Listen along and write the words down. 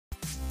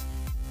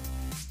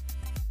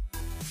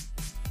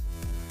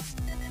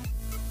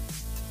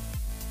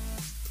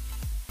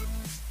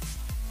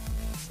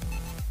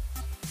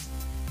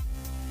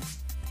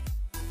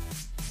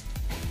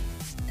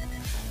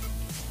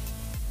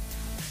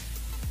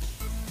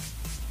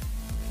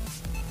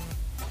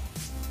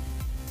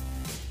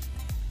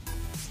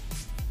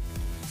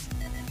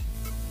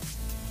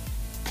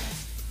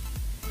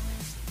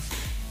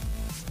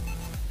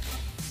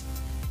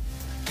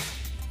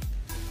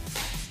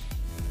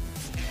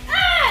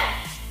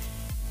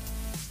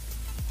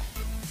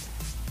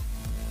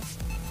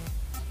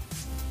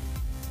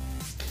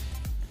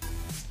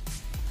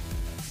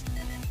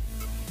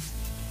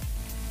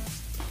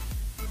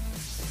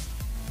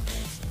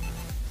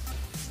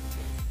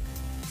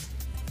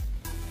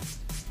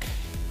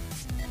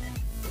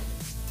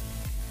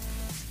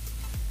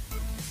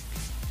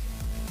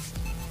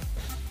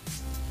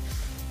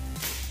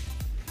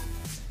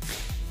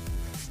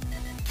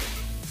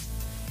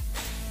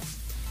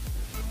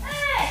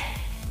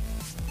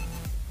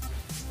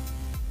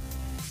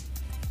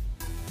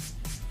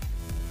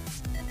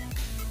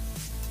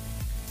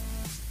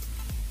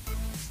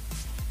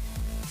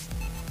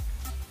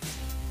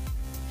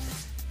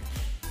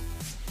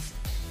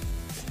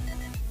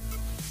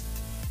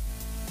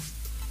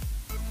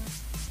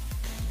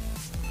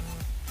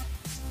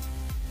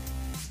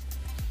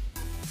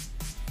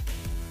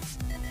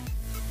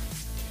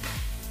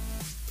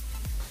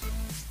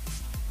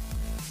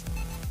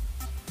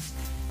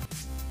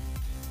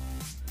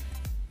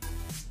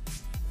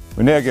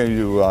We're now going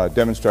to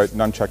demonstrate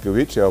nunchaku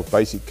hitch, our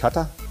basic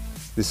kata.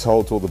 This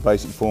holds all the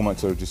basic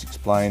formats that I've just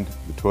explained: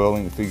 the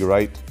twirling, the figure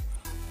eight,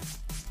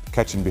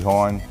 catching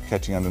behind,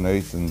 catching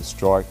underneath, and the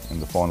strike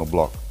and the final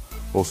block.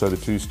 Also the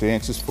two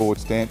stances, forward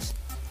stance,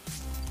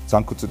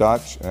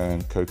 zankutsudachi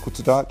and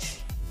kokutsudachi,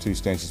 two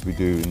stances we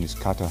do in this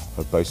kata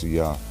of basic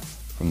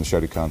from the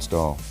Shotokan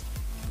style.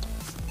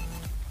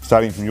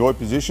 Starting from your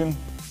position,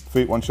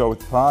 feet one shoulder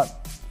apart,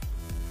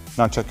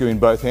 nunchaku in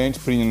both hands,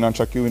 putting the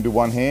nunchaku into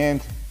one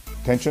hand,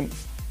 tension,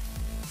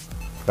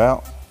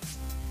 bow,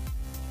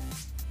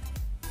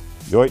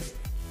 yoi.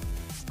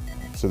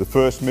 So the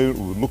first move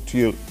will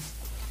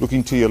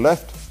looking to your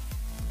left,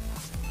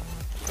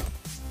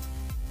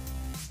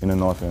 in a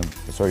knife hand,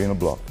 in a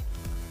block.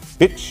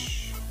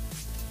 Hitch.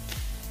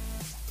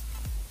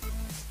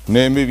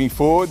 Now moving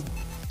forward,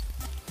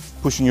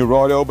 pushing your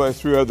right elbow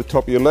through over the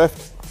top of your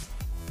left,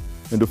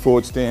 into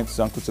forward stance,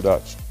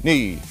 zankutsudachi.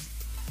 Knee.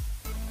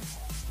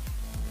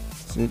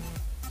 That's it.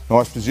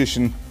 Nice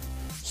position.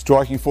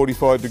 Striking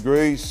 45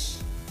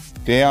 degrees,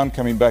 down,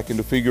 coming back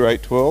into figure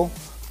eight twirl,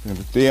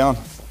 down,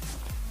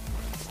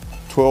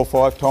 twirl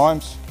 5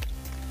 times.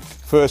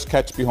 First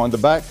catch behind the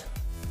back,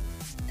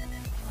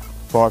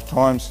 5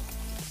 times.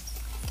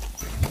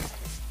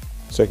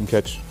 Second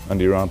catch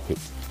under your armpit.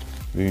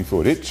 Moving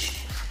forward, hitch.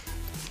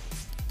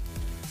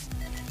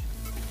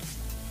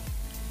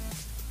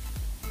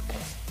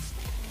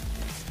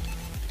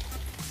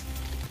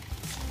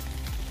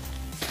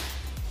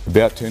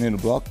 About turn in a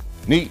block,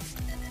 knee.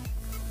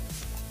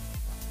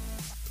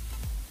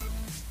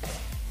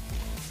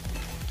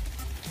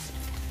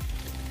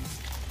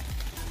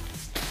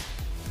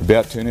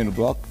 About turn in a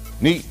block,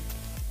 knee.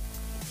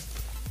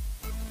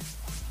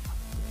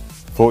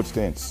 Forward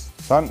stance,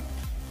 sun,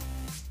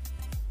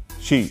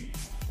 shi.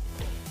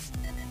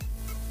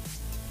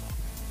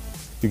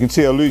 You can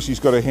see how Lucy's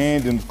got her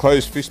hand in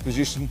closed fist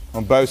position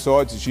on both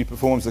sides as she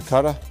performs the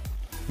kata,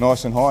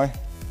 nice and high.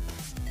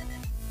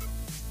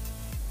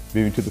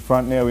 Moving to the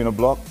front now in a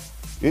block,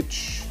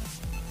 hitch,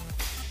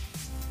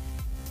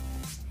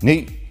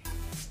 knee,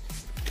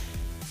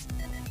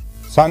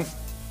 sun.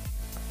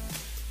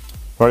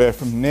 Right,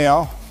 from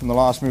the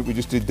last move we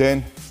just did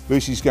then,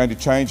 Lucy's going to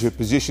change her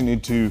position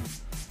into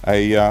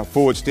a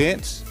forward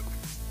stance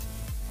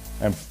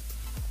and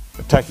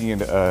attacking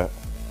in an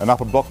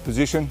upper block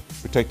position,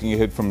 protecting your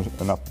head from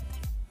an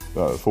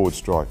forward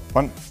strike.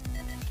 One.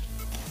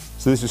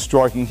 So this is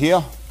striking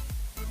here,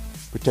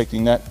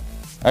 protecting that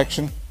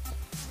action.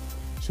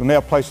 She'll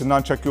now place the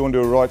nunchaku onto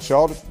her right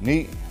shoulder,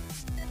 knee,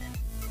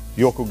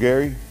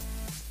 yokogiri.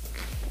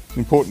 It's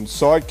an important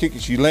side kick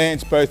as she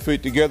lands both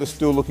feet together,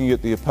 still looking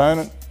at the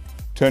opponent,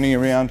 turning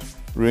around,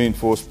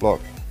 reinforced block.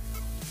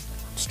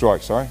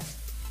 Strike, sorry.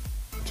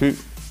 2.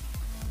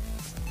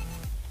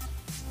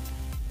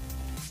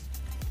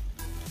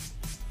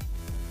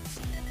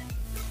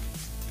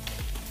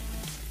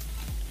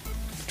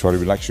 Try to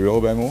relax your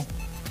elbow more.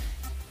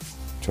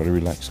 Try to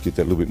relax, get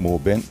that a little bit more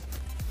bent.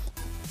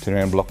 Turn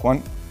around, block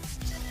 1.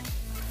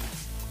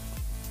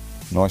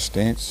 Nice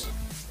stance.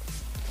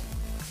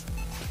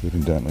 Good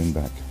and don't lean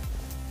back.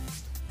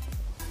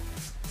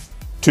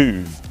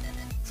 2.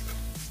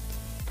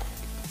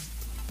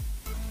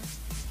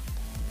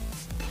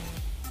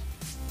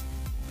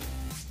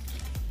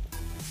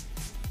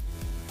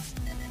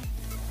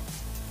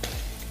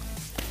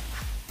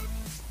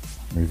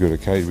 Very good,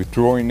 okay,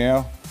 withdrawing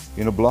now,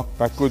 in a block,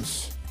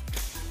 backwards,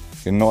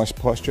 in nice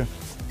posture.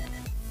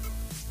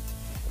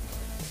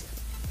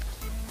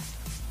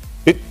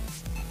 Hit.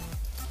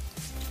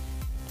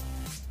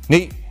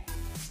 Knee.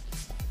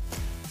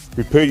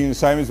 Repeating the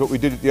same as what we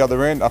did at the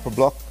other end, upper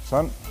block,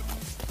 sun.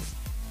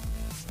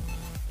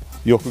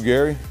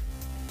 Yokogiri.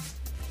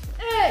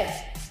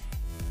 Hey.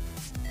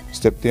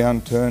 Step down,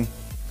 turn,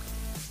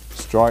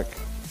 strike.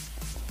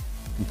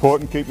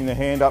 Important, keeping the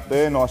hand up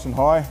there, nice and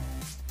high.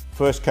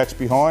 First catch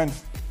behind.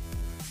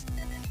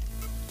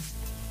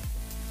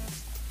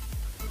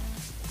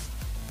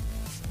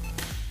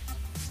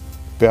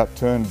 About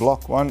turn,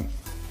 block 1.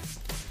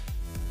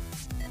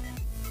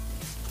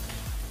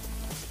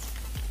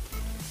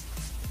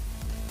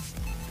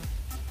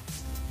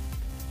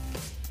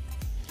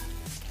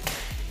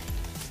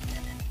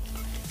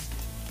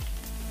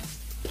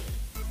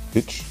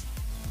 Hitch,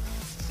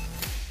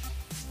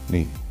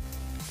 knee,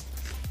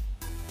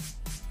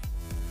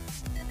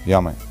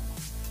 yame.